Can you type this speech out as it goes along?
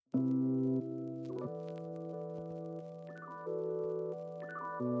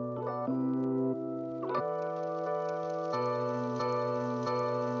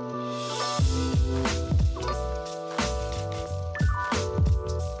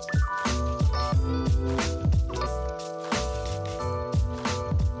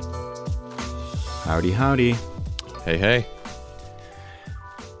Howdy, howdy. Hey, hey.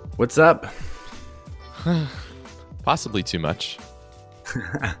 What's up? Possibly too much.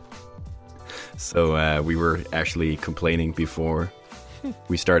 So we were actually complaining before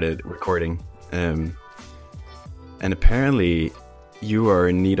we started recording. And apparently you are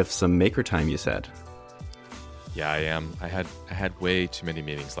in need of some maker time, you said. Yeah, I am. I had way too many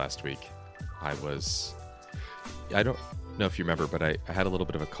meetings last week. I don't know if you remember, but I had a little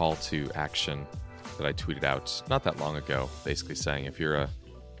bit of a call to action that I tweeted out not that long ago, basically saying if you're a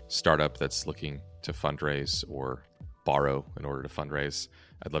startup that's looking to fundraise or borrow in order to fundraise,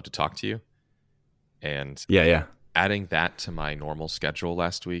 I'd love to talk to you. And Yeah. adding that to my normal schedule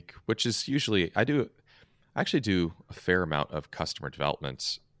last week, which is usually I actually do a fair amount of customer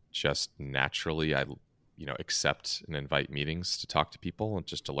development just naturally. I accept and invite meetings to talk to people and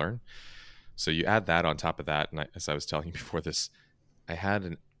just to learn. So you add that on top of that, and as I was telling you before this, I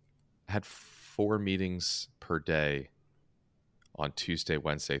had 4 meetings per day on Tuesday,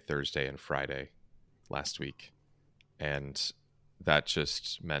 Wednesday, Thursday, and Friday last week, and that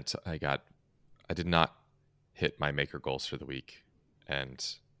just meant I did not hit my maker goals for the week, and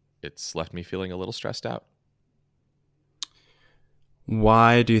it's left me feeling a little stressed out.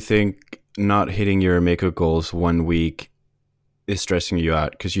 Why do you think not hitting your maker goals one week is stressing you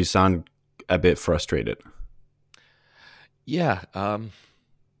out? Because you sound a bit frustrated. Yeah.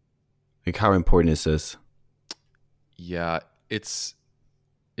 Like, how important is this? Yeah, it's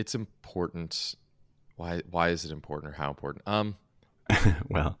important. Why is it important, or how important?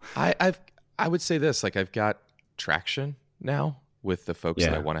 Well, I would say this, like, I've got traction now with the folks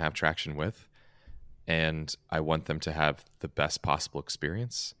that I Yeah. want to have traction with, and I want them to have the best possible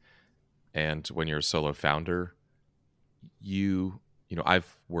experience. And when you're a solo founder,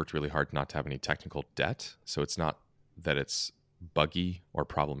 I've worked really hard not to have any technical debt, so it's not that it's buggy or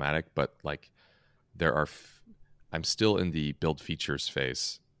problematic, but like I'm still in the build features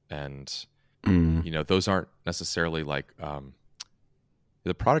phase, and those aren't necessarily like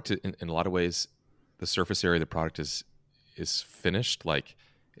the product in a lot of ways. The surface area of the product is finished. Like,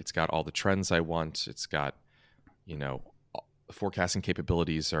 it's got all the trends I want. It's got the forecasting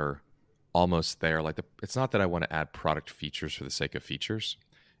capabilities are almost there. Like, it's not that I want to add product features for the sake of features.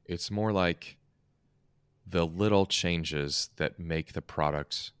 It's more like the little changes that make the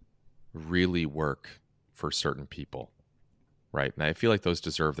product really work for certain people, right? And I feel like those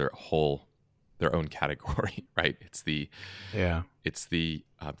deserve their own category, right? It's the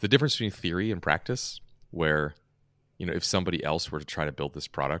difference between theory and practice, where if somebody else were to try to build this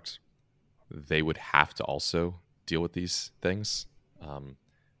product, they would have to also deal with these things.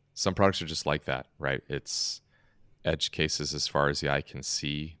 Some products are just like that, right? It's edge cases as far as the eye can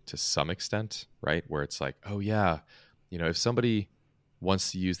see to some extent, right? Where it's like, oh yeah, if somebody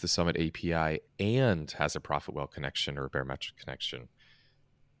wants to use the Summit API and has a ProfitWell connection or a Barometric connection,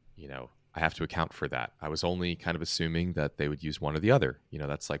 I have to account for that. I was only kind of assuming that they would use one or the other.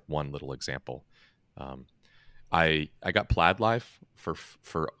 That's like one little example. I got Plaid live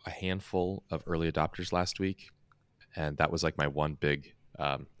for a handful of early adopters last week, and that was like my one big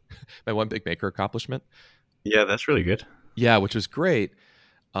maker accomplishment. Yeah, that's really good. Yeah, which was great.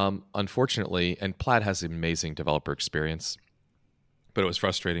 Unfortunately, and Plaid has an amazing developer experience, but it was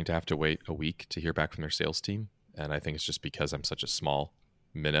frustrating to have to wait a week to hear back from their sales team. And I think it's just because I'm such a small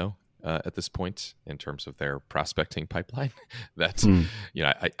minnow at this point in terms of their prospecting pipeline that,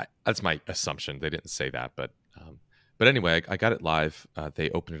 I that's my assumption. They didn't say that, but anyway, I got it live. They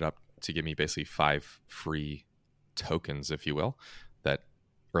opened it up to give me basically 5 free tokens, if you will, that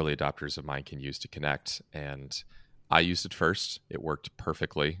early adopters of mine can use to connect. And I used it first. It worked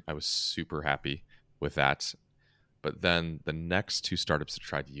perfectly. I was super happy with that. But then the next 2 startups that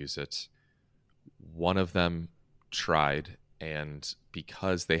tried to use it, one of them tried, and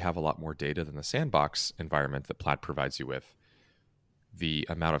because they have a lot more data than the sandbox environment that Plaid provides you with, the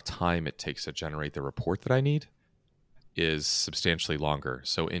amount of time it takes to generate the report that I need is substantially longer.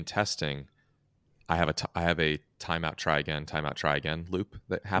 So in testing, I have a timeout, try again loop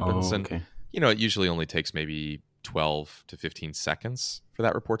that happens. Oh, okay. And, it usually only takes maybe 12 to 15 seconds for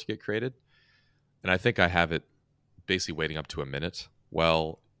that report to get created. And I think I have it basically waiting up to a minute.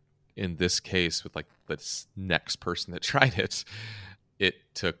 Well, in this case, with like this next person that tried it, it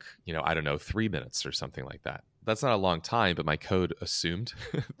took, 3 minutes or something like that. That's not a long time, but my code assumed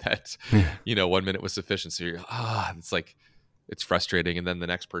that, 1 minute was sufficient. So it's like, it's frustrating. And then the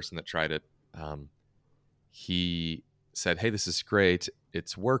next person that tried it, he said, hey, this is great.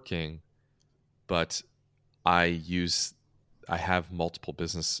 It's working, but I have multiple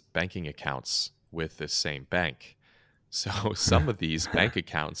business banking accounts with this same bank. So some of these bank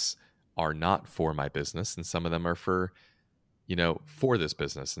accounts are not for my business, and some of them are for, for this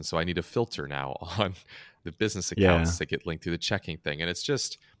business. And so I need a filter now on the business Yeah. accounts that get linked through the checking thing. And it's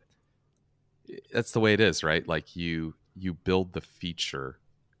just, that's the way it is, right? Like you build the feature,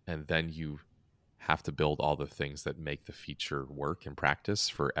 and then you have to build all the things that make the feature work in practice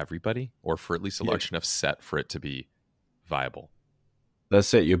for everybody, or for at least a Yeah. large enough set for it to be viable.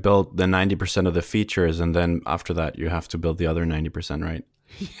 That's it. You build the 90% of the features, and then after that, you have to build the other 90%, right?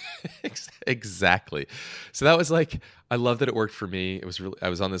 Exactly. So that was like, I love that it worked for me. It was really, I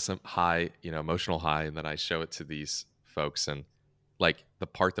was on this high, emotional high, and then I show it to these folks, and like the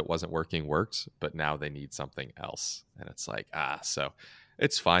part that wasn't working worked, but now they need something else. And it's like, so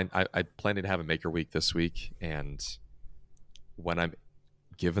it's fine. I plan to have a maker week this week. And when I'm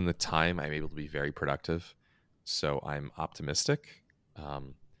given the time, I'm able to be very productive. So I'm optimistic.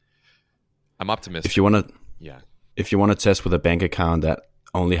 Um, I'm If you optimistic. want to, Yeah. if you want to test with a bank account that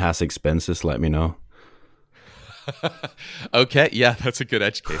only has expenses, let me know. Okay, yeah, that's a good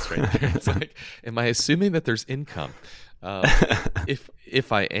edge case right there. It's like, am I assuming that there's income?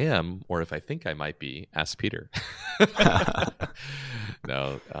 If I am, or if I think I might be, ask Peter.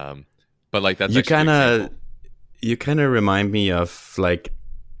 No, but like that's you actually a kind good of example. you kind of remind me of like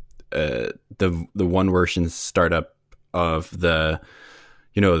the one version startup of the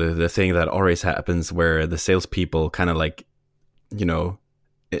thing that always happens where the salespeople kind of like you know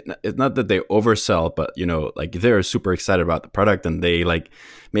it's not that they oversell, but like they're super excited about the product, and they like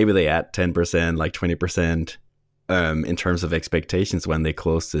maybe they add 10%, like 20% in terms of expectations when they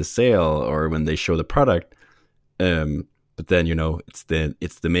close the sale or when they show the product. But then it's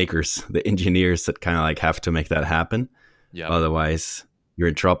the makers, the engineers that kind of like have to make that happen. Yep, Otherwise, you're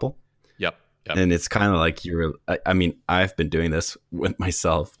in trouble. yep, yep. And it's kind of like I mean, I've been doing this with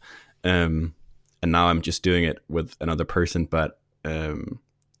myself, um, and now I'm just doing it with another person. But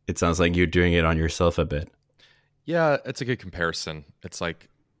it sounds like you're doing it on yourself a bit. Yeah, it's a good comparison. It's like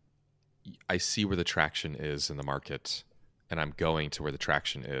I see where the traction is in the market, and I'm going to where the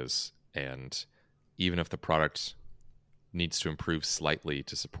traction is. And even if the product needs to improve slightly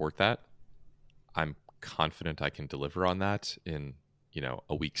to support that, I'm confident I can deliver on that in,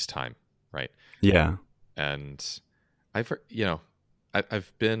 a week's time, right? Yeah, And I've, you know,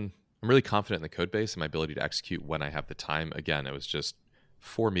 I've been, I'm really confident in the code base and my ability to execute when I have the time. Again, it was just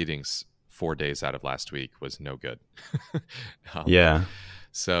 4 meetings, 4 days out of last week was no good. um, yeah.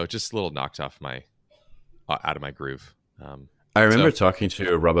 so just a little knocked off my, out of my groove. I remember So talking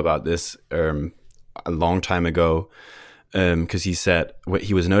to Rob about this a long time ago, because he said what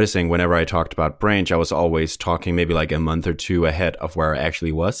he was noticing whenever I talked about Branch, I was always talking maybe like a month or two ahead of where I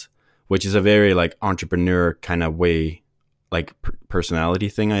actually was, which is a very like entrepreneur kind of way, like personality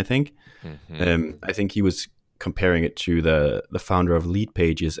thing. mhm. I think he was comparing it to the founder of Lead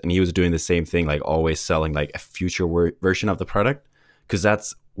Pages, and he was doing the same thing, like always selling like a future version of the product, because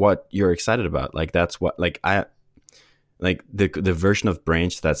that's what you're excited about. Like that's what like the version of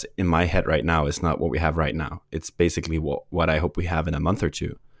Branch that's in my head right now is not what we have right now. It's basically what I hope we have in a month or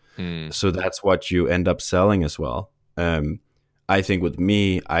two. Mm, So that's what you end up selling as well. I think with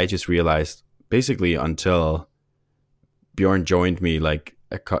me, I just realized basically until Bjorn joined me like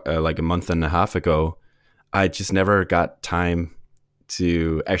a month and a half ago, I just never got time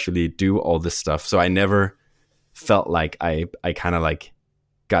to actually do all this stuff. So I never felt like I kind of like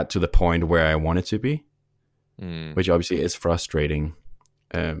got to the point where I wanted to be, mm, which obviously is frustrating.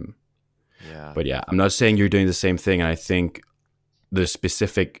 Um, yeah. but yeah, I'm not saying you're doing the same thing. And I think the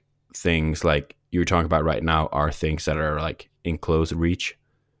specific things like you're talking about right now are things that are like in close reach.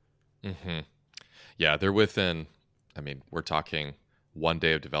 hmm Yeah, they're within, I mean, we're talking 1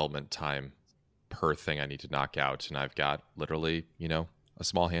 day of development time per thing I need to knock out. And I've got literally, a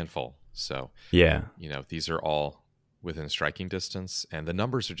small handful. So, Yeah. these are all within striking distance. And the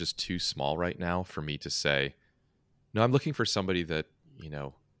numbers are just too small right now for me to say, no, I'm looking for somebody that,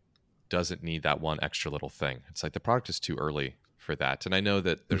 doesn't need that one extra little thing. It's like the product is too early for that. And I know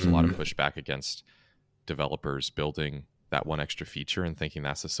that there's a lot of Mhm. pushback against developers building that one extra feature and thinking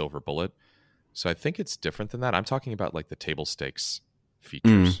that's a silver bullet. So I think it's different than that. I'm talking about like the table stakes Mm.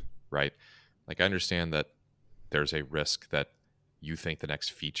 features, right? Like I understand that there's a risk that you think the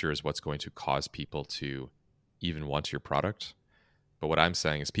next feature is what's going to cause people to even want your product. But what I'm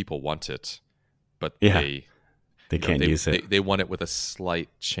saying is people want it, but Yeah. they They you know can't they, use they it. they want it with a slight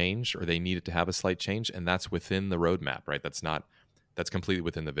change, or they need it to have a slight change, and that's within the roadmap, right? That's completely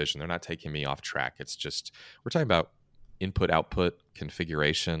within the vision. They're not taking me off track. It's just we're talking about input output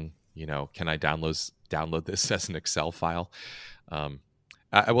configuration. Can I download this as an Excel file? um,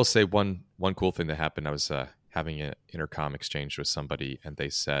 I will say one cool thing that happened. I was having an intercom exchange with somebody, and they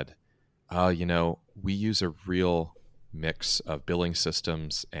said, We use a real mix of billing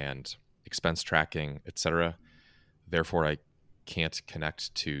systems and expense tracking, etc. Therefore, I can't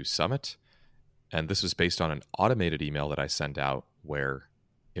connect to Summit. And this was based on an automated email that I send out where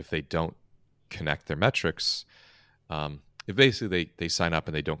if they don't connect their metrics, if basically they sign up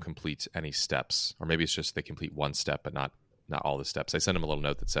and they don't complete any steps, or maybe it's just they complete one step but not all the steps. I send them a little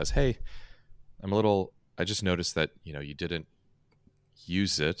note that says, "Hey, I just noticed that you didn't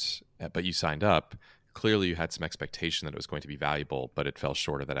use it, but you signed up. Clearly, you had some expectation that it was going to be valuable, but it fell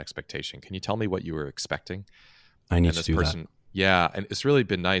short of that expectation. Can you tell me what you were expecting?" I need And to this do person, that. yeah, and it's really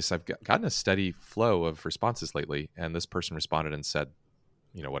been nice. I've gotten a steady flow of responses lately, and this person responded and said,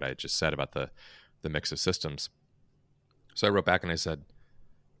 what I just said about the mix of systems. So I wrote back and I said,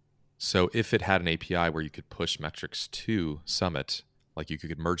 so if it had an API where you could push metrics to Summit, like you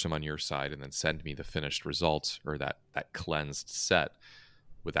could merge them on your side and then send me the finished result or that cleansed set,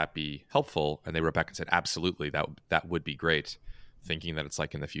 would that be helpful? And they wrote back and said, absolutely, that would be great, thinking that it's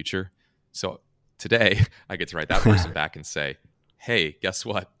like in the future. So today I get to write that person back and say, hey, guess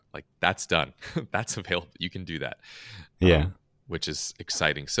what? Like that's done. That's available. You can do that. Yeah. Which is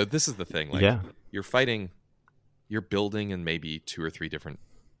exciting. So this is the thing, like Yeah. you're building in maybe 2 or 3 different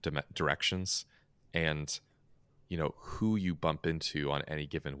directions, and who you bump into on any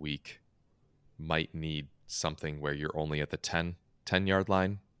given week might need something where you're only at the 10-yard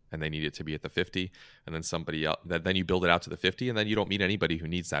line and they need it to be at the 50, and then somebody else, then you build it out to the 50, and then you don't meet anybody who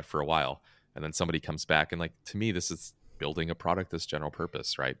needs that for a while, and then somebody comes back, and like to me this is building a product that's general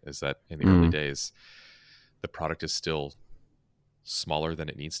purpose, right? Is that in the early days the product is still smaller than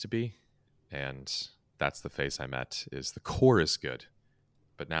it needs to be, and that's the phase I'm at. Is the core is good,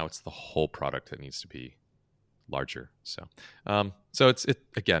 but now it's the whole product that needs to be larger. So it's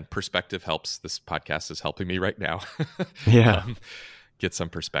again, perspective helps. This podcast is helping me right now. Yeah. Get some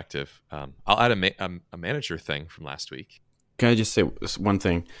perspective. I'll add a manager thing from last week. Can I just say one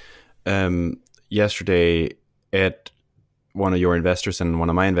thing? Yesterday, Ed, one of your investors and one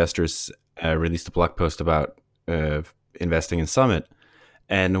of my investors, released a blog post about investing in Summit.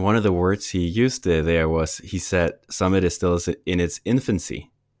 And one of the words he used there was, he said, Summit is still in its infancy.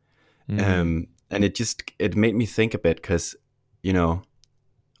 And it made me think a bit because,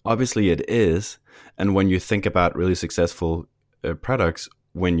 obviously it is. And when you think about really successful products,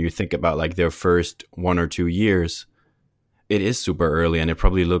 when you think about like their first 1 or 2 years, it is super early, and it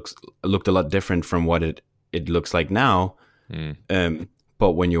probably looked a lot different from what it looks like now.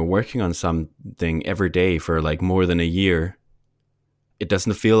 But when you're working on something every day for like more than a year, it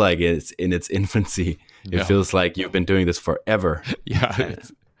doesn't feel like it's in its infancy. It feels like you've been doing this forever. Yeah.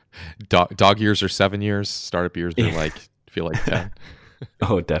 Dog years are 7 years. Startup years are feel like 10.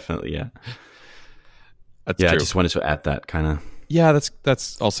 Oh, definitely. Yeah. That's true. I just wanted to add that kind of. Yeah,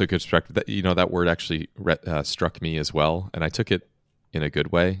 that's also a good perspective. That word actually struck me as well, and I took it in a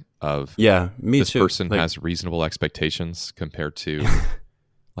good way. Me this too. Person has reasonable expectations compared to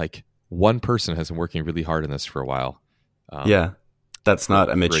like one person has been working really hard on this for a while. That's not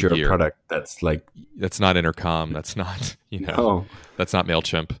a mature product. That's not Intercom. That's not That's not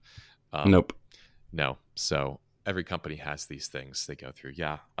MailChimp. Nope. No. So every company has these things they go through.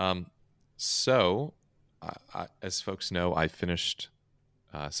 Yeah. So as folks know, I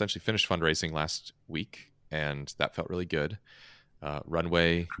essentially finished fundraising last week, and that felt really good.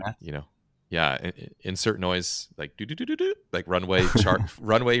 Runway, insert noise like do do do do do, like runway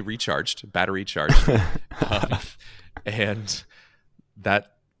runway recharged, battery charged, and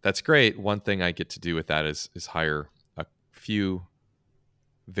that's great. One thing I get to do with that is hire a few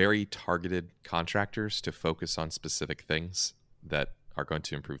very targeted contractors to focus on specific things that are going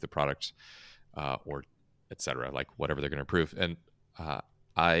to improve the product, or etc., like whatever they're going to improve. And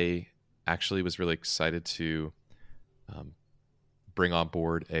I actually was really excited to bring on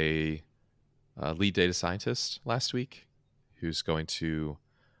board a lead data scientist last week, who's going to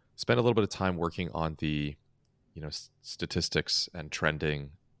spend a little bit of time working on the statistics and trending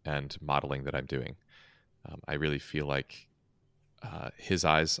and modeling that I'm doing. I really feel like his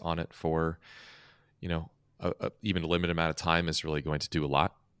eyes on it for even a limited amount of time is really going to do a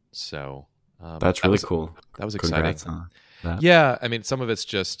lot. So that's really cool. That was exciting. Congrats on that. Yeah, I mean, some of it's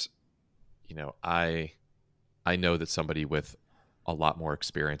just I know that somebody with a lot more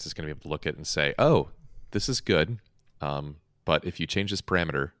experience is going to be able to look at it and say, oh, this is good, but if you change this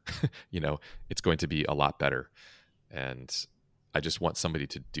parameter, it's going to be a lot better. And I just want somebody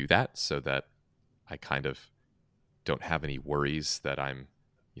to do that so that I kind of don't have any worries that I'm,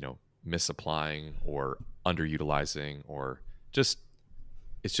 misapplying or underutilizing, or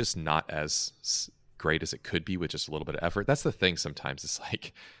it's just not as great as it could be with just a little bit of effort. That's the thing sometimes. It's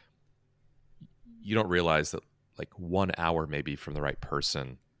like you don't realize that like 1 hour maybe from the right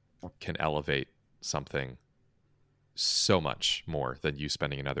person can elevate something so much more than you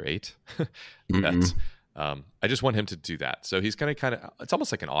spending another 8. That Mm-hmm. I just want him to do that. So he's going to kind of, it's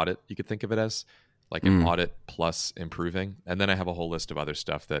almost like an audit. You could think of it as like an Mm. audit plus improving. And then I have a whole list of other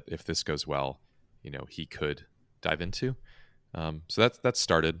stuff that if this goes well, he could dive into. So that's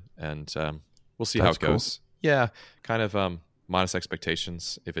started, and we'll see how That's it cool. goes. Yeah, kind of modest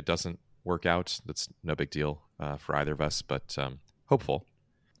expectations. If it doesn't work out, that's no big deal for either of us, but hopeful.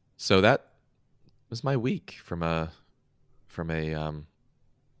 So that was my week from a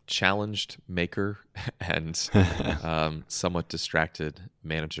challenged maker and somewhat distracted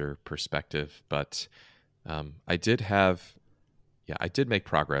manager perspective. But I did make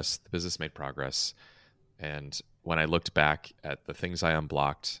progress. The business made progress. And when I looked back at the things I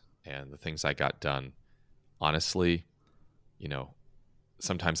unblocked and the things I got done, honestly,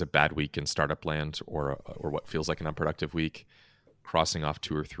 sometimes a bad week in startup land or what feels like an unproductive week, crossing off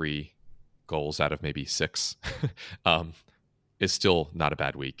 2 or 3 goals out of maybe 6 is still not a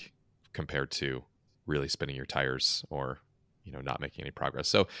bad week compared to really spinning your tires or not making any progress.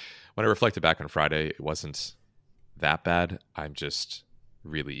 So when I reflected back on Friday, it wasn't that bad. I'm just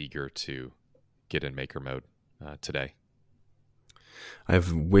really eager to get in maker mode today. I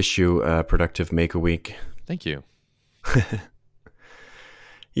wish you a productive Maker Week. Thank you.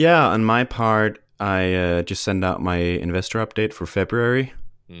 Yeah, on my part, I just sent out my investor update for February.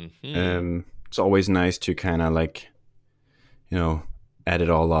 Mm-hmm. It's always nice to kind of like, add it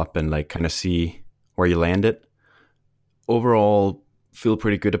all up and like kind of see where you landed. Overall, feel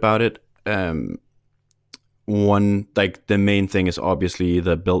pretty good about it. One, like the main thing is obviously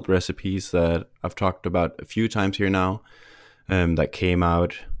the build recipes that I've talked about a few times here now. That came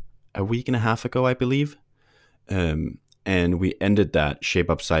out a week and a half ago, I believe. And we ended that shape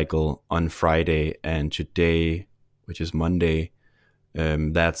up cycle on Friday, and today, which is Monday,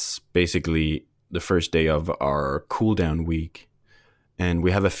 that's basically the first day of our cooldown week. And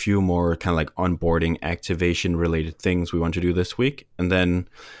we have a few more kind of like onboarding activation related things we want to do this week. And then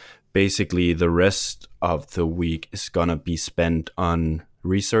basically the rest of the week is going to be spent on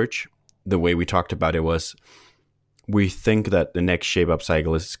research. The way we talked about it was we think that the next shape up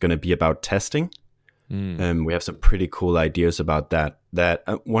cycle is going to be about testing. We have some pretty cool ideas about that.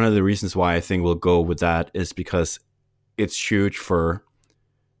 One of the reasons why I think we'll go with that is because it's huge for.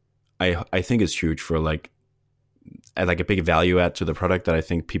 I think it's huge for like a big value add to the product that I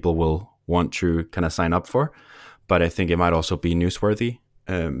think people will want to kind of sign up for. But I think it might also be newsworthy.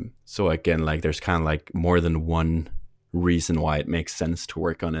 So again, like there's kind of like more than one reason why it makes sense to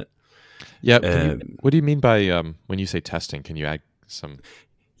work on it. Yeah. What do you mean by when you say testing? Can you add some?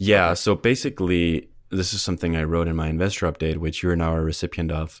 Yeah. So basically, this is something I wrote in my investor update, which you're now a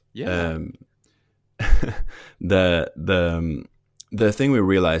recipient of. Yeah. The thing we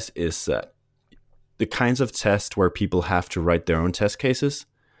realized is that the kinds of tests where people have to write their own test cases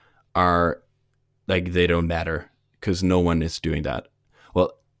are like they don't matter because no one is doing that.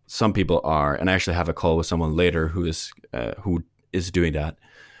 Well, some people are, and I actually have a call with someone later who is doing that.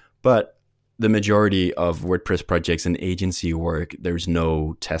 But the majority of WordPress projects and agency work, there's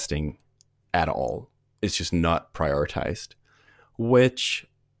no testing at all. It's just not prioritized, which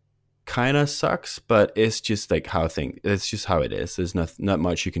kind of sucks, but it's just like it's just how it is. There's not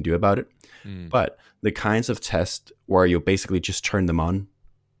much you can do about it. But the kinds of tests where you basically just turn them on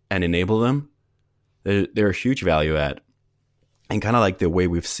and enable them, they're a huge value add. And kind of like the way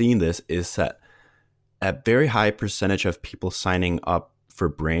we've seen this is that a very high percentage of people signing up for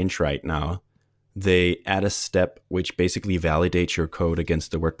Branch right now, they add a step which basically validates your code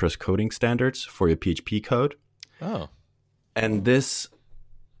against the WordPress coding standards for your PHP code. Oh. And this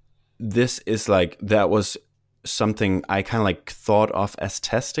is like, that was something I kind of like thought of as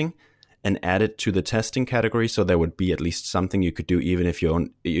testing and added to the testing category. So there would be at least something you could do even if you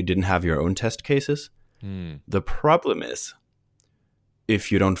didn't have your own test cases. The problem is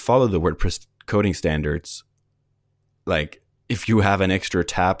if you don't follow the WordPress coding standards, like if you have an extra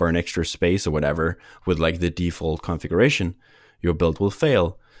tab or an extra space or whatever with like the default configuration, your build will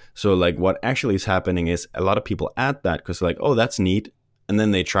fail. So like what actually is happening is a lot of people add that because like, oh, that's neat. And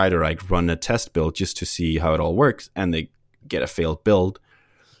then they try to like run a test build just to see how it all works. And they get a failed build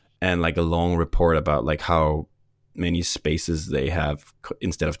and like a long report about like how many spaces they have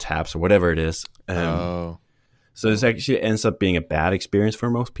instead of tabs or whatever it is. So this actually ends up being a bad experience for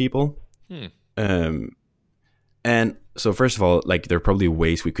most people. And so first of all, like there are probably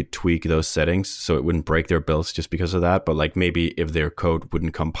ways we could tweak those settings so it wouldn't break their builds just because of that. But like maybe if their code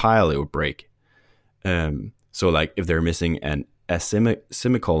wouldn't compile, it would break. So like if they're missing a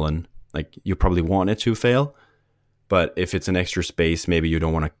semicolon, Like you probably want it to fail, but if it's an extra space, maybe you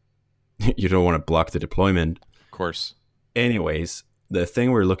don't want to you don't want to block the deployment. Of course. Anyways, the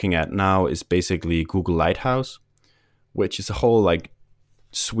thing we're looking at now is basically Google Lighthouse, which is a whole like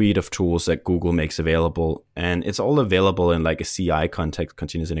suite of tools that Google makes available, and it's all available in like a CI context,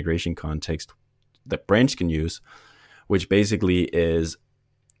 continuous integration context, that Branch can use, which basically is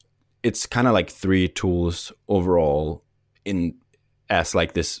it's kind of like three tools overall in as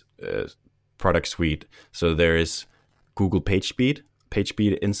like this product suite. So there is Google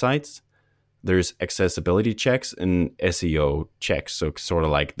PageSpeed Insights. There's accessibility checks and SEO checks, so sort of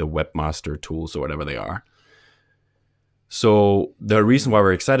like the webmaster tools or whatever they are. So the reason why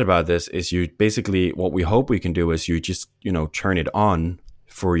we're excited about this is you basically what we hope we can do is you just turn it on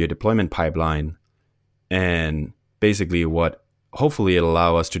for your deployment pipeline, and basically what hopefully it'll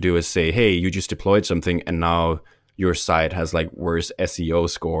allow us to do is say, hey, you just deployed something and now your site has like worse SEO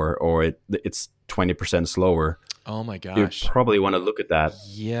score, or it's 20% slower. Oh my gosh. You probably want to look at that.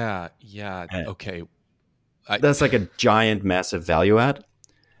 Yeah. Okay. That's like a giant, massive value add.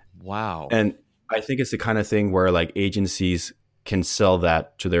 Wow. And I think it's the kind of thing where like agencies can sell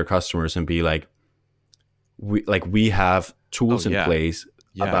that to their customers and be like, we have tools in place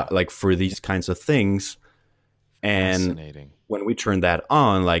about like for these kinds of things. And when we turn that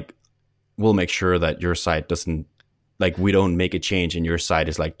on, like we'll make sure that your site doesn't, like we don't make a change and your site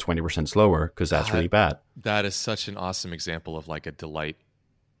is like 20% slower, because that's really bad. That is such an awesome example of like a delight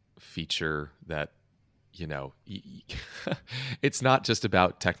feature that, it's not just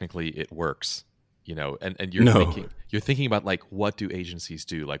about technically it works, and you're thinking about like, what do agencies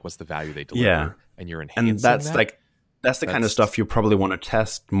do? Like, what's the value they deliver? Yeah. And you're enhancing and that's the kind of stuff you probably want to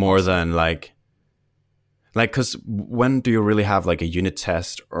test more than like, because when do you really have like a unit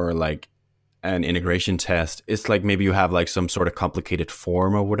test or like an integration test? It's like maybe you have like some sort of complicated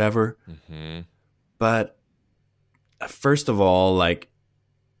form or whatever. Mm-hmm. But first of all, like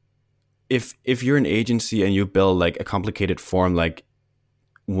if you're an agency and you build like a complicated form like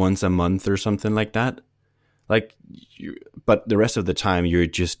once a month or something like that, like but the rest of the time you're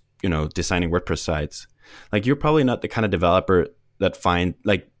just designing WordPress sites, like you're probably not the kind of developer that find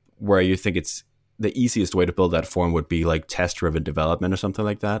like where you think it's the easiest way to build that form would be like test-driven development or something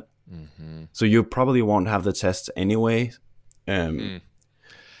like that. Mm-hmm. So you probably won't have the tests anyway.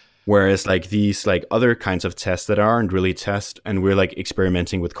 Whereas like these like other kinds of tests that aren't really tests, and we're like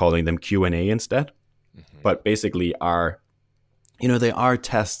experimenting with calling them Q&A instead. Mm-hmm. But basically are, they are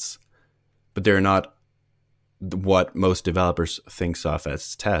tests, but they're not what most developers thinks of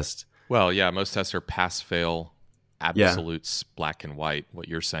as tests. Well, yeah, most tests are pass-fail, absolutes, black and white. What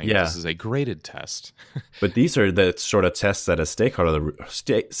you're saying is this is a graded test. But these are the sort of tests that a stakeholder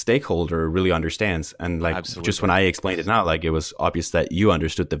really understands. And like just when I explained it now, like it was obvious that you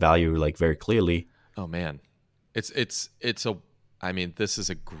understood the value like very clearly. Oh man. This is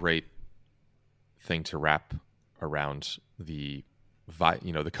a great thing to wrap around the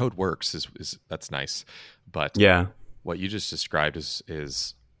code works is that's nice. But what you just described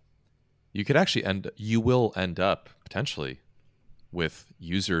is you will end up potentially with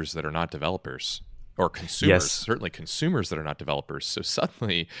users that are not developers, or consumers, certainly consumers that are not developers. So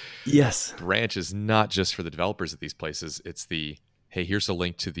suddenly, Branch is not just for the developers at these places. It's hey, here's a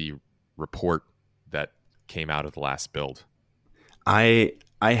link to the report that came out of the last build. I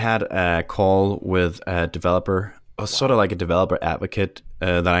had a call with a developer, sort of like a developer advocate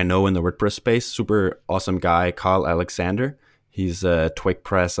that I know in the WordPress space. Super awesome guy, Carl Alexander. He's Twig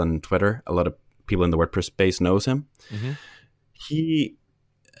Press on Twitter. A lot of people in the WordPress space knows him. Mm-hmm.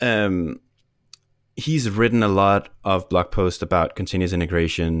 He's written a lot of blog posts about continuous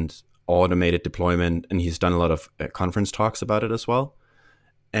integrations, automated deployment, and he's done a lot of conference talks about it as well.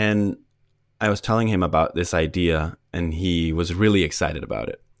 And I was telling him about this idea, and he was really excited about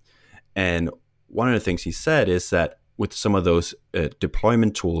it. And one of the things he said is that with some of those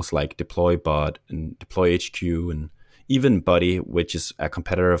deployment tools like DeployBot and DeployHQ and even Buddy, which is a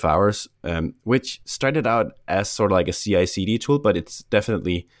competitor of ours, which started out as sort of like a CI/CD tool, but it's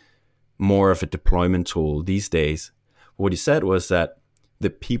definitely more of a deployment tool these days. What he said was that the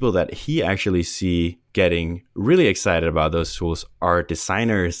people that he actually see getting really excited about those tools are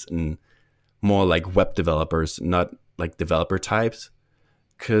designers and more like web developers, not like developer types,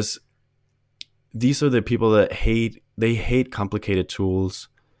 because these are the people that hate complicated tools.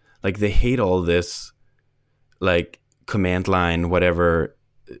 Like they hate all this, like command line, whatever,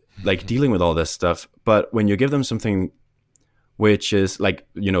 like dealing with all this stuff. But when you give them something which is like,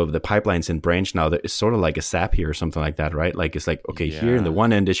 the pipelines in Branch now, that is sort of like a Zapier or something like that, right? Like it's like, okay, here in the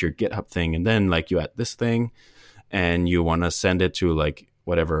one end is your GitHub thing, and then like you add this thing and you want to send it to like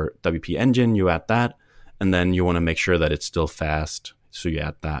whatever WP engine, you add that, and then you want to make sure that it's still fast, so you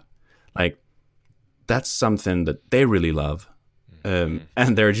add that. Like that's something that they really love, and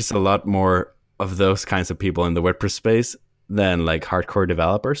there are just a lot more of those kinds of people in the WordPress space than like hardcore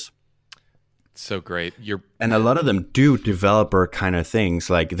developers. So great. And a lot of them do developer kind of things.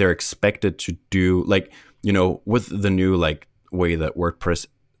 Like they're expected to do like, with the new like way that WordPress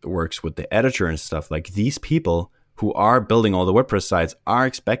works with the editor and stuff, like these people who are building all the WordPress sites are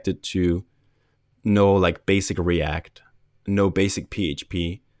expected to know like basic React, know basic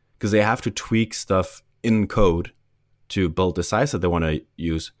PHP, because they have to tweak stuff in code to build the sites that they want to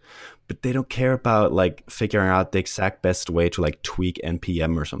use. But they don't care about like figuring out the exact best way to like tweak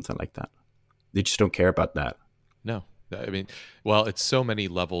NPM or something like that. They just don't care about that. No, I mean, well, it's so many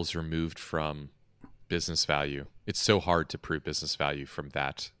levels removed from business value. It's so hard to prove business value from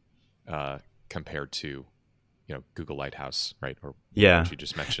that compared to, Google Lighthouse, right? Or Yeah. what you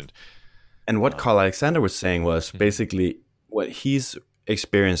just mentioned. And what Carl Alexander was saying was basically what he's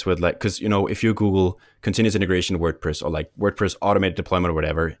experienced with, like, because, if you Google continuous integration WordPress or like WordPress automated deployment or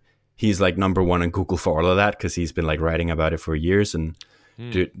whatever, he's like number one on Google for all of that because he's been like writing about it for years and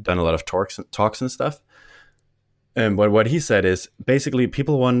done a lot of talks and stuff. And what he said is basically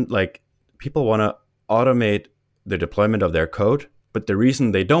people want to automate the deployment of their code, but the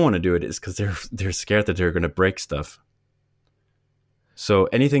reason they don't want to do it is because they're scared that they're going to break stuff. So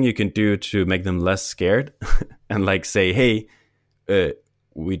anything you can do to make them less scared and like say, hey,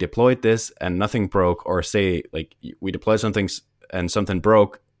 we deployed this and nothing broke, or say like we deployed something and something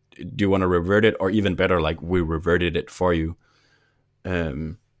broke, do you want to revert it? Or even better, like we reverted it for you,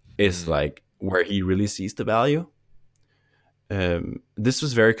 is like where he really sees the value. This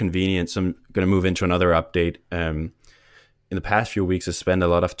was very convenient. So I'm going to move into another update. In the past few weeks, I spent a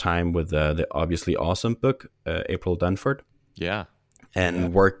lot of time with the Obviously Awesome book, April Dunford. Yeah.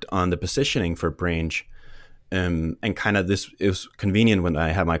 And worked on the positioning for Branch. And kind of it was convenient when I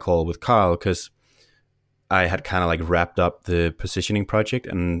had my call with Carl because I had kind of like wrapped up the positioning project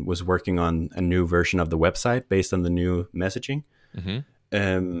and was working on a new version of the website based on the new messaging.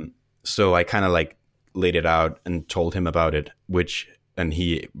 So I kind of like laid it out and told him about it, and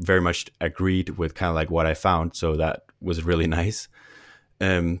he very much agreed with kind of like what I found. So that was really nice.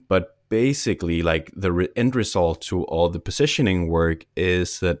 But basically like the end result to all the positioning work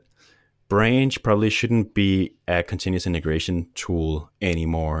is that Branch probably shouldn't be a continuous integration tool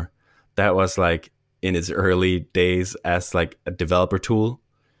anymore. That was like in its early days as like a developer tool.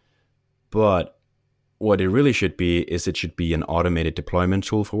 But what it really should be is it should be an automated deployment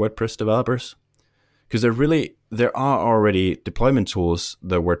tool for WordPress developers. Because there are already deployment tools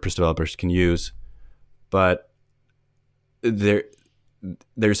that WordPress developers can use, but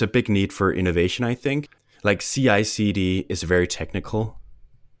there's a big need for innovation, I think. Like CI/CD is very technical,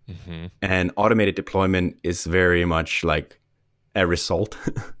 and automated deployment is very much like a result.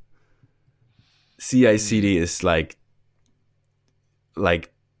 CI/CD is like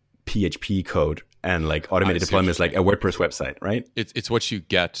PHP code, and like automated deployment is like a WordPress website, right? It's what you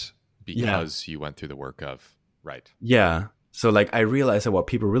get because you went through the work of, right? Yeah. So like I realized that what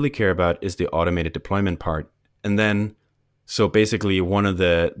people really care about is the automated deployment part. And then so basically one of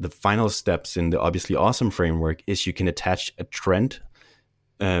the final steps in the Obviously Awesome framework is you can attach a trend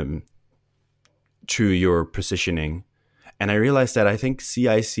to your positioning. And I realized that I think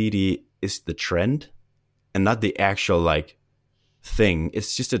CI/CD is the trend and not the actual like thing.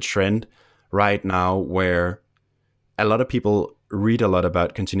 It's just a trend right now where a lot of people read a lot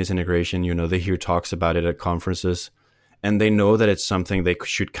about continuous integration. They hear talks about it at conferences, and they know that it's something they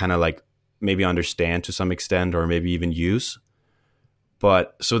should kind of like maybe understand to some extent or maybe even use.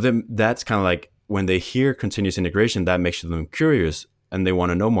 But so then that's kind of like when they hear continuous integration, that makes them curious and they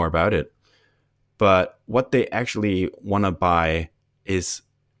want to know more about it. But what they actually want to buy is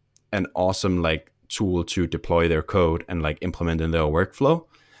an awesome like tool to deploy their code and like implement in their workflow.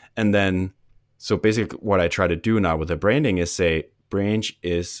 And then, so basically what I try to do now with the branding is say Branch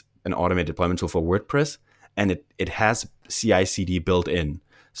is an automated deployment tool for WordPress, and it has CI/CD built in.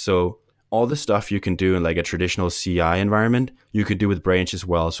 So all the stuff you can do in like a traditional CI environment, you could do with Branch as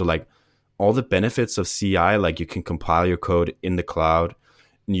well. So like all the benefits of CI, like you can compile your code in the cloud,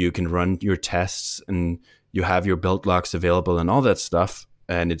 and you can run your tests, and you have your build logs available and all that stuff,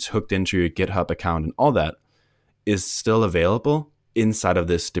 and it's hooked into your GitHub account, and all that is still available inside of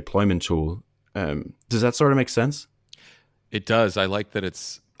this deployment tool. Does that sort of make sense? It does. I like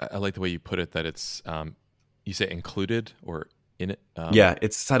that I like the way you put it, that it's, you say included or in it? Yeah,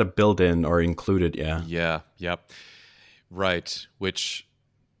 it's kind of built in or included, yeah. Yeah, yep. Right, which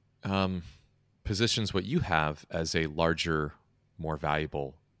positions what you have as a larger, more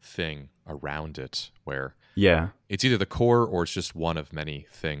valuable thing around it where Yeah. it's either the core or it's just one of many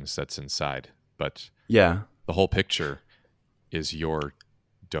things that's inside. But Yeah. the whole picture is your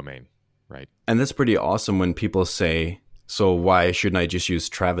domain, right? And that's pretty awesome when people say, so why shouldn't I just use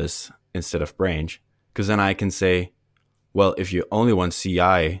Travis instead of Branch? Because then I can say, well, if you only want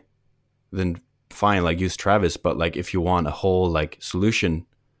CI, then fine, like use Travis. But like if you want a whole like solution,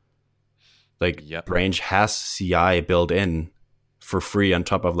 like Yep. Branch has CI built in for free on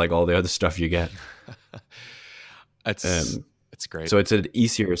top of like all the other stuff you get. It's great. So it's an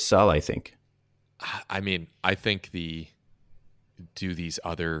easier sell, I think. I mean, I think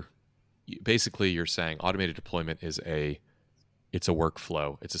basically you're saying automated deployment it's a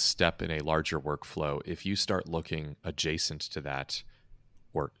workflow. It's a step in a larger workflow. If you start looking adjacent to that,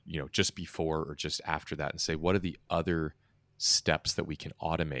 or just before or just after that, and say, what are the other steps that we can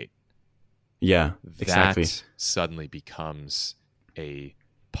automate? Yeah, exactly. That suddenly becomes a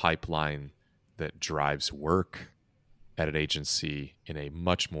pipeline that drives work at an agency in a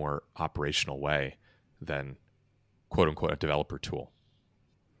much more operational way than quote unquote a developer tool.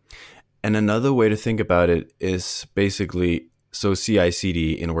 And another way to think about it is basically, so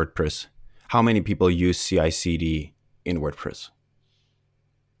CI/CD in WordPress. How many people use CI/CD in WordPress?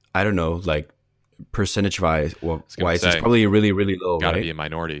 I don't know, like percentage-wise, it's probably really, really low, Gotta right? be a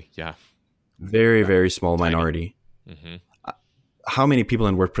minority, yeah. Very, very small Tiny. minority. Mm-hmm. How many people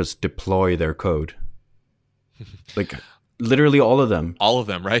in WordPress deploy their code? Like literally all of them. All of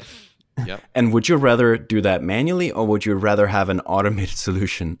them, right? Yep. And would you rather do that manually, or would you rather have an automated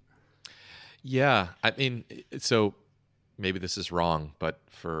solution? Yeah, I mean, so maybe this is wrong, but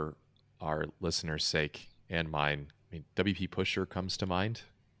for our listeners' sake and mine, I mean, WP Pusher comes to mind.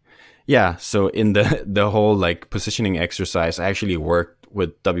 Yeah, so in the whole like positioning exercise, I actually worked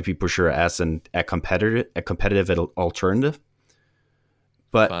with WP Pusher as a competitive alternative.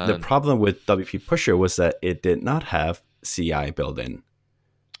 But Fun. The problem with WP Pusher was that it did not have CI built in,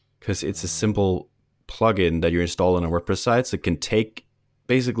 because it's a simple plugin that you install on a WordPress site. So it can take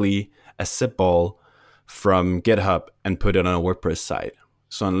basically a zip ball from GitHub and put it on a WordPress site.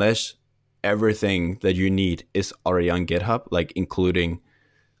 So unless everything that you need is already on GitHub, like including,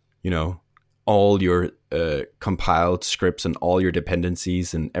 all your compiled scripts and all your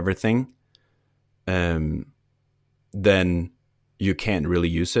dependencies and everything, then you can't really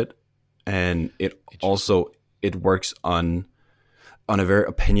use it. And it works on a very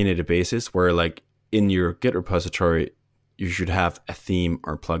opinionated basis, where like in your Git repository, you should have a theme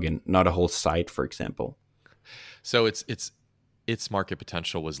or plugin, not a whole site, for example. So its market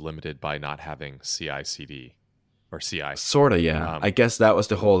potential was limited by not having CI/CD or CI. Sorta, yeah. I guess that was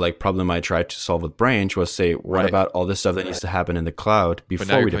the whole like problem I tried to solve with Branch, was say, what about all this stuff that needs to happen in the cloud before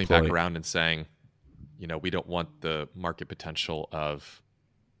but now you're we coming deploy? back around and saying, we don't want the market potential of,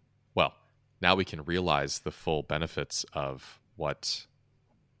 well, now we can realize the full benefits of what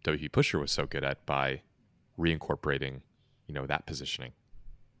WP Pusher was so good at by reincorporating, that positioning.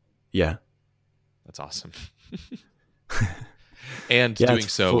 Yeah. That's awesome. And doing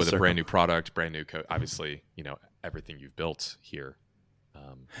so with a brand new product, brand new code, obviously, everything you've built here.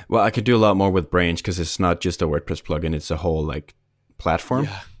 Well, I could do a lot more with Branch, because it's not just a WordPress plugin, it's a whole like platform.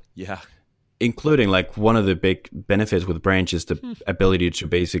 Yeah. Including like one of the big benefits with Branch is the ability to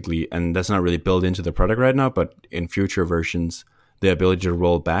basically, and that's not really built into the product right now, but in future versions, the ability to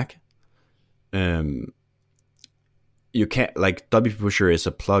roll back. You can't, like WP Pusher is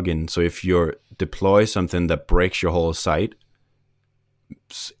a plugin, so if you deploy something that breaks your whole site,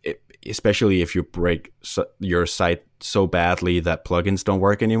 especially if you break your site so badly that plugins don't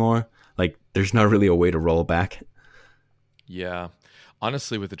work anymore, like there's not really a way to roll back. Yeah.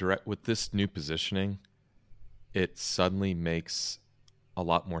 Honestly, with this new positioning, it suddenly makes a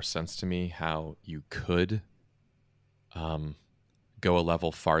lot more sense to me how you could go a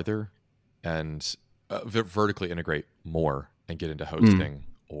level farther and vertically integrate more and get into hosting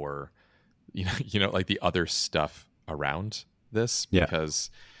or like the other stuff around this, because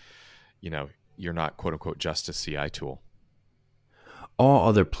you're not quote unquote just a CI tool. All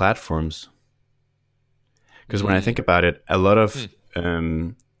other platforms, because when I think about it, a lot of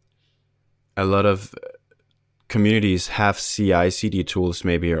communities have CI/CD tools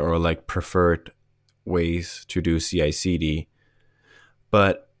maybe, or like preferred ways to do CI/CD,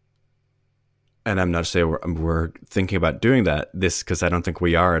 and I'm not saying we're thinking about doing this, because I don't think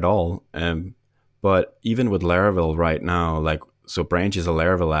we are at all. But even with Laravel right now, like, so Branch is a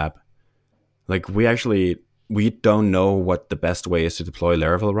Laravel app. Like we don't know what the best way is to deploy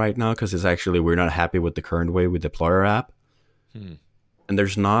Laravel right now, because we're not happy with the current way we deploy our app. And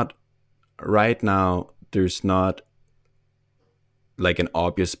there's not like an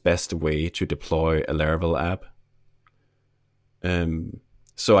obvious best way to deploy a Laravel app.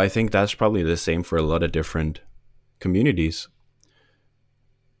 So I think that's probably the same for a lot of different communities.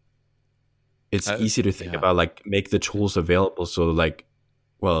 It's easy to think about like make the tools available. So like,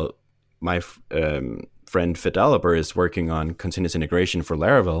 well, my friend Fideliber is working on continuous integration for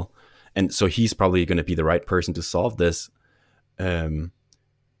Laravel, and so he's probably going to be the right person to solve this.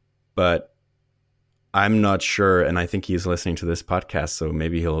 But I'm not sure, and I think he's listening to this podcast, so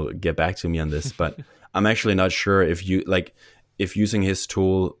maybe he'll get back to me on this. But I'm actually not sure if using his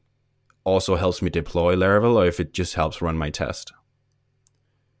tool also helps me deploy Laravel, or if it just helps run my test.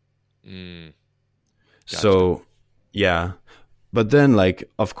 Gotcha. So, yeah. But then, like,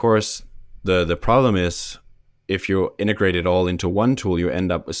 of course, the problem is if you integrate it all into one tool, you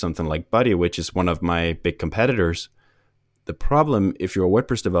end up with something like Buddy, which is one of my big competitors. The problem, if you're a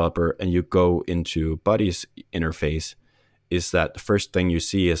WordPress developer and you go into Buddy's interface, is that the first thing you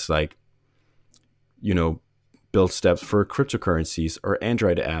see is like, build steps for cryptocurrencies or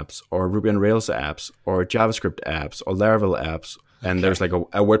Android apps or Ruby on Rails apps or JavaScript apps or Laravel apps. And there's like a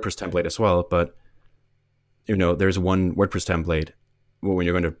WordPress template as well. But, there's one WordPress template. When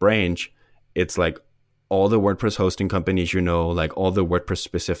you're going to branch, it's like all the WordPress hosting companies, like all the WordPress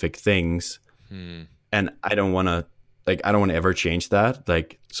specific things. And I don't want to ever change that.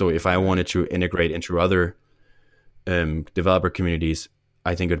 Like, so if I wanted to integrate into other developer communities,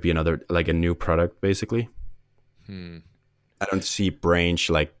 I think it'd be a new product, basically. I don't see Branch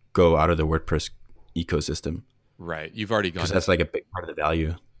like go out of the WordPress ecosystem. Right. You've already gone. Because that's like a big part of the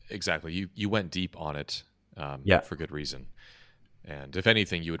value. Exactly. You went deep on it for good reason. And if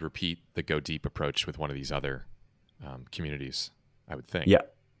anything, you would repeat the go deep approach with one of these other communities, I would think. Yeah.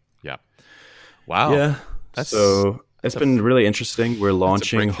 Yeah. Wow. Yeah. It's been really interesting. We're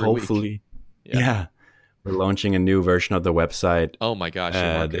launching, hopefully. Yeah. We're launching a new version of the website. Oh my gosh, your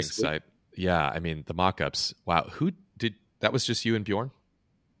marketing site. Yeah, I mean, the mock-ups. Wow. That was just you and Bjorn?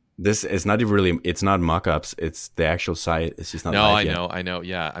 This is not even really, it's not mock-ups. It's the actual site. It's just not live yet. I know.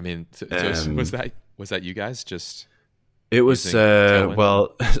 Yeah. I mean, was that you guys just? It was,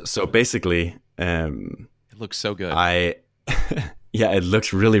 so basically. It looks so good. It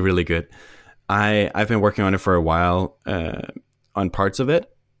looks really, really good. I've been working on it for a while, on parts of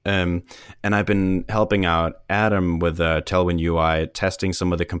it. And I've been helping out Adam with Tailwind UI, testing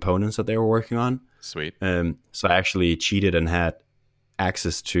some of the components that they were working on. Sweet. So I actually cheated and had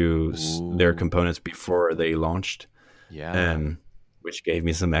access to their components before they launched. Yeah. Which gave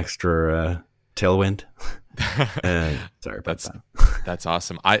me some extra Tailwind. Sorry about that. That's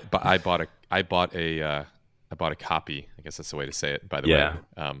awesome. I bought a copy. I guess that's the way to say it, by the way.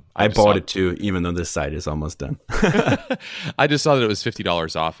 I bought it too, even though this site is almost done. I just saw that it was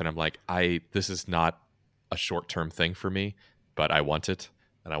 $50 off, and I'm like, this is not a short-term thing for me, but I want it,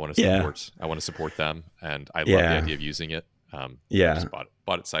 and I want to support them, and I love the idea of using it. I just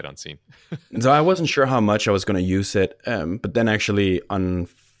bought it sight unseen. So I wasn't sure how much I was going to use it, but then actually on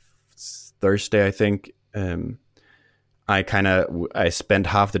Thursday, I think, I spent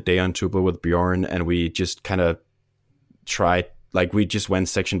half the day on Tuba with Bjorn, and we just kind of tried, like we just went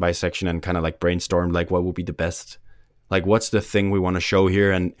section by section and kind of like brainstormed like what would be the best, like what's the thing we want to show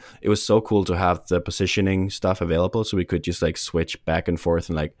here. And it was so cool to have the positioning stuff available, so we could just like switch back and forth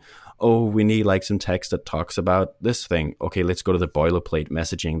and like, oh, we need like some text that talks about this thing. Okay, let's go to the boilerplate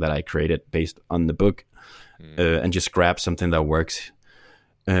messaging that I created based on the book, and just grab something that works.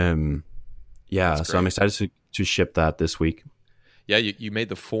 So I'm excited to ship that this week. Yeah, you made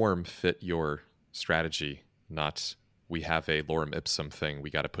the form fit your strategy, not we have a lorem ipsum thing, we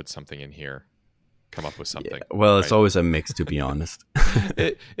got to put something in here, come up with something. Yeah, well, right? It's always a mix, to be honest.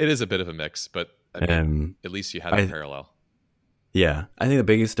 It is a bit of a mix, but I mean, at least you had a parallel. Yeah, I think the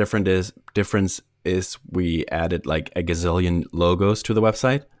biggest difference is we added like a gazillion logos to the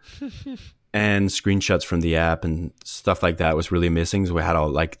website, and screenshots from the app and stuff like that was really missing. So we had all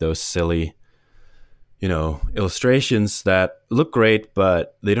like those silly, illustrations that look great,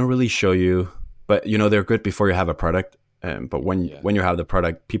 but they don't really show you. But they're good before you have a product. But when you have the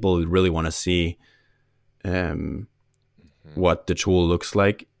product, people really want to see what the tool looks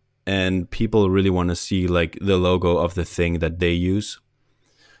like, and people really want to see like the logo of the thing that they use.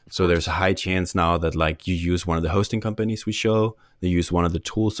 So there's a high chance now that like you use one of the hosting companies we show, they use one of the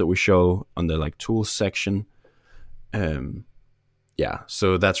tools that we show on the like tools section.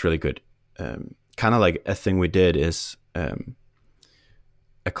 So that's really good. Kind of like a thing we did is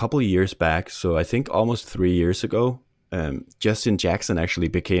a couple of years back, so I think almost 3 years ago, Justin Jackson actually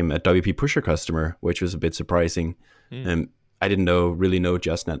became a WP Pusher customer, which was a bit surprising. I didn't really know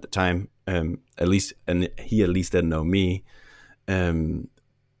Justin at the time, and he at least didn't know me. um,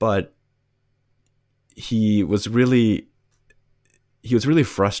 but he was really he was really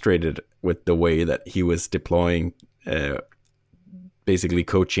frustrated with the way that he was deploying basically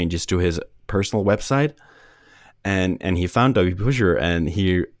code changes to his personal website, and he found WP Pusher, and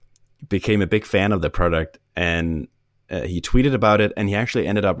he became a big fan of the product, and he tweeted about it, and he actually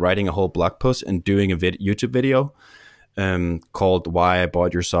ended up writing a whole blog post and doing a YouTube video called "Why I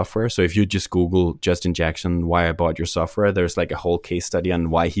Bought Your Software." So if you just Google Justin Jackson "Why I Bought Your Software," there's like a whole case study on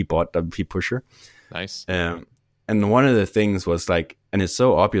why he bought WP Pusher. Nice. And one of the things was like, and it's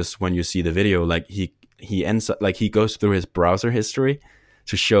so obvious when you see the video, like he ends up, like he goes through his browser history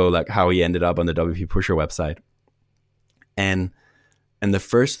to show like how he ended up on the WP Pusher website. And the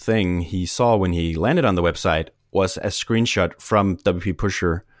first thing he saw when he landed on the website was a screenshot from WP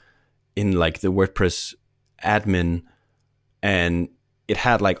Pusher in like the WordPress admin, and it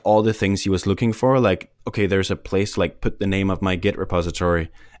had like all the things he was looking for. Like, okay, there's a place like put the name of my Git repository,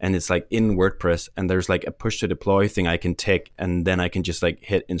 and it's like in WordPress, and there's like a push to deploy thing I can tick, and then I can just like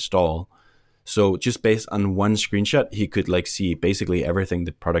hit install. So just based on one screenshot, he could like see basically everything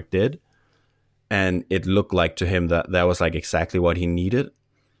the product did. And it looked like to him that that was like exactly what he needed.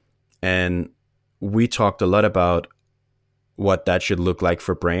 And we talked a lot about what that should look like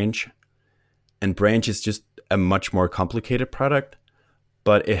for Branch. And Branch is just a much more complicated product,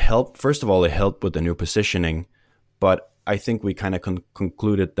 but it helped. First of all, it helped with the new positioning. But I think we kind of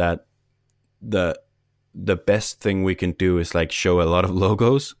concluded that the best thing we can do is like show a lot of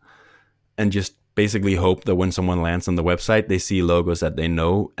logos and just basically hope that when someone lands on the website, they see logos that they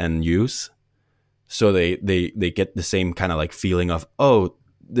know and use. So they get the same kind of like feeling of, oh,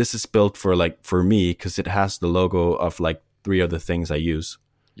 this is built for like for me because it has the logo of like 3 of the things I use.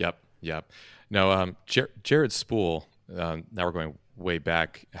 Yep. No, Jared Spool, now we're going way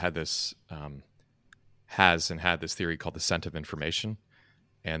back, had this had this theory called the scent of information,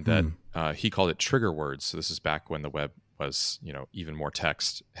 and that he called it trigger words. So this is back when the web was, even more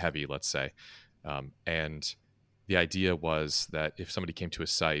text heavy, let's say, and the idea was that if somebody came to a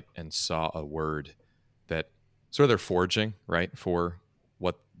site and saw a word that sort of they're foraging, right, for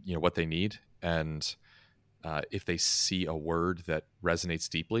what they need, and if they see a word that resonates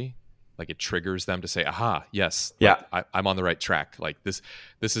deeply, like it triggers them to say, aha, yes, Yeah. I'm on the right track. Like this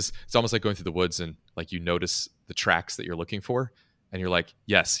is, it's almost like going through the woods and like you notice the tracks that you're looking for and you're like,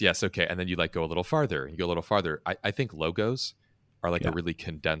 yes, okay. And then you like go a little farther, you go a little farther. I think logos are like a really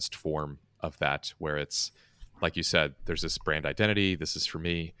condensed form of that, where it's, like you said, there's this brand identity, this is for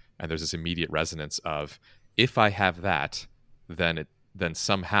me, and there's this immediate resonance of, if I have that, then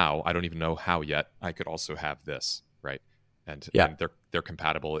somehow, I don't even know how yet, I could also have this, right? And they're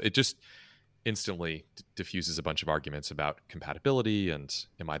compatible. It just instantly diffuses a bunch of arguments about compatibility and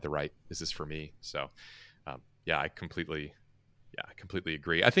is this for me? So I completely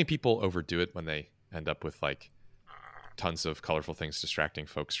agree. I think people overdo it when they end up with like tons of colorful things distracting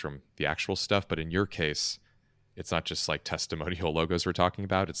folks from the actual stuff. But in your case, it's not just like testimonial logos we're talking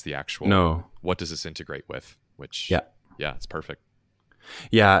about. It's the actual, what does this integrate with? Which, it's perfect.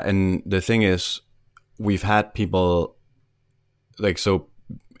 Yeah. And the thing is, we've had people like, so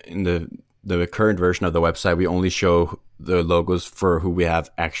in the current version of the website, we only show the logos for who we have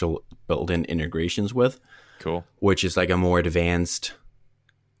actual built-in integrations with. Cool. Which is like a more advanced,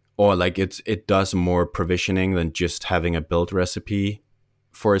 or like it does more provisioning than just having a build recipe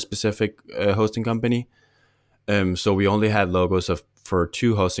for a specific hosting company. So we only had logos for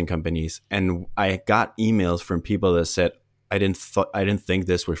 2 hosting companies, and I got emails from people that said, I didn't think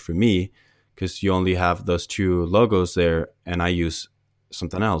this was for me because you only have those 2 logos there, and I use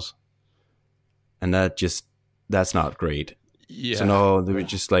something else, and that's not great. Yeah. So no, we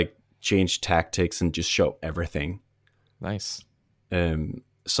just like change tactics and just show everything. Nice.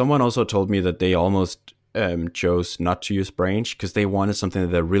 Someone also told me that they almost chose not to use Branch because they wanted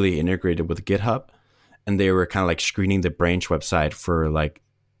something that really integrated with GitHub, and they were kind of like screening the Branch website for like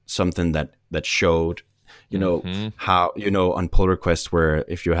something that showed, how, on pull requests, where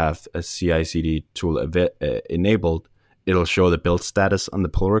if you have a CI/CD tool enabled, it'll show the build status on the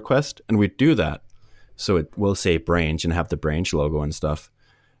pull request, and we do that, so it will say Branch and have the Branch logo and stuff.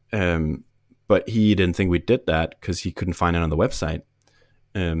 But he didn't think we did that because he couldn't find it on the website.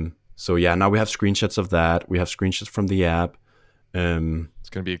 So now we have screenshots of that. We have screenshots from the app. It's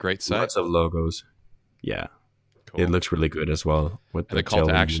going to be a great site. Lots of logos. Yeah, cool. It looks really good as well. And the call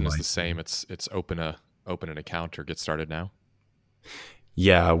to action is the same. It's open an account or get started now.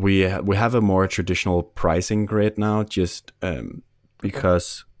 Yeah, we have a more traditional pricing grid now, just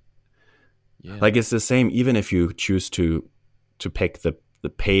because like it's the same. Even if you choose to pick the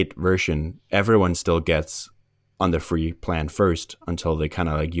paid version, everyone still gets on the free plan first until they kind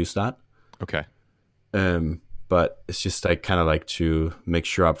of like use that. Okay. But it's just like kind of like to make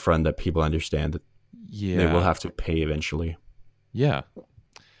sure up front that people understand that they will have to pay eventually. Yeah.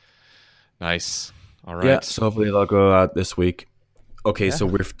 Nice. All right. Yeah, so hopefully they'll go out this week. Okay, so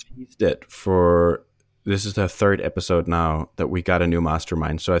we've teased it for, this is the third episode now that we got a new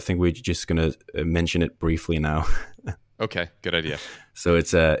mastermind. So I think we're just going to mention it briefly now. Okay, good idea. So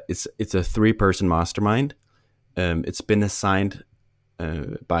it's a 3-person mastermind. It's been assigned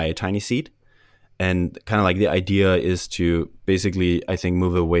by Tiny Seed. And kind of like the idea is to basically, I think,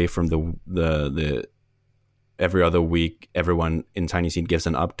 move away from the every other week, everyone in Tiny Seed gives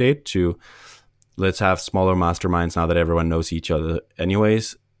an update to let's have smaller masterminds now that everyone knows each other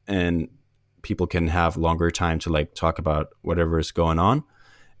anyways. And people can have longer time to like talk about whatever is going on.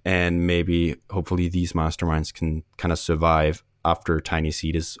 And maybe hopefully these masterminds can kind of survive after Tiny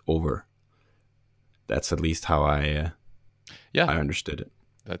Seed is over. That's at least how I understood it.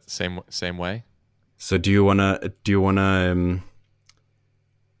 That's the same way. So do you wanna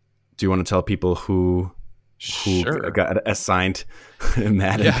tell people who got assigned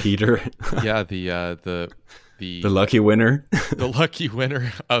Matt and Peter? Yeah, the lucky winner. The lucky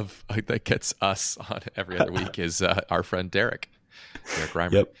winner of that gets us on every other week is our friend Derek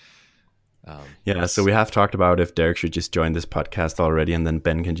Reimer. Yep. So we have talked about if Derek should just join this podcast already, and then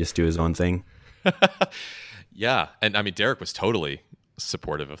Ben can just do his own thing. Yeah, and I mean Derek was totally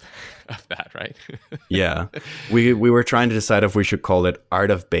supportive of that, right? Yeah, we were trying to decide if we should call it Art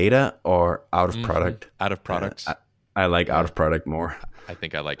of Beta or Out of Product. Out of Product. I like Out of Product more. I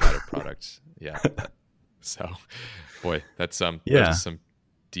think I like Out of Product. Yeah. So, boy, that's some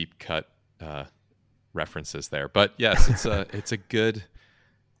deep cut references there. But yes, it's a good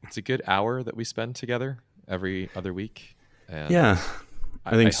hour that we spend together every other week. And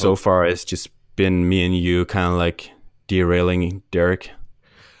I think so far it's just been me and you kind of like derailing Derek.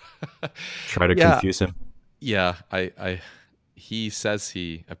 Try to confuse him. Yeah, he says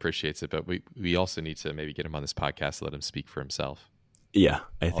he appreciates it, but we also need to maybe get him on this podcast to let him speak for himself. Yeah,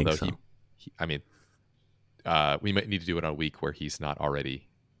 I think so. We might need to do it on a week where he's not already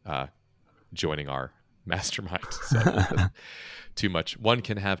joining our mastermind. So too much. One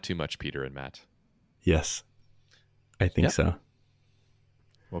can have too much Peter and Matt. Yes, I think so.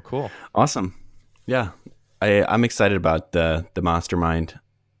 Well, cool. Awesome. Yeah, I'm excited about the mastermind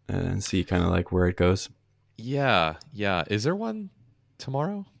and see kind of like where it goes. Yeah. Is there one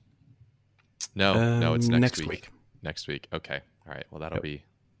tomorrow? No, it's next week. Next week. Okay. All right. Well,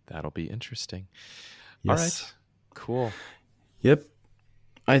 that'll be interesting. Yes. All right. Cool. Yep.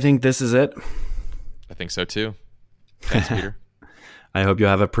 I think this is it. I think so too. Thanks, Peter. I hope you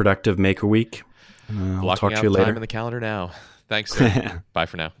have a productive Maker Week. I'll talk to you later. Time in the calendar now. Thanks. Bye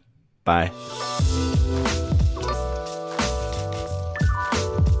for now. Bye.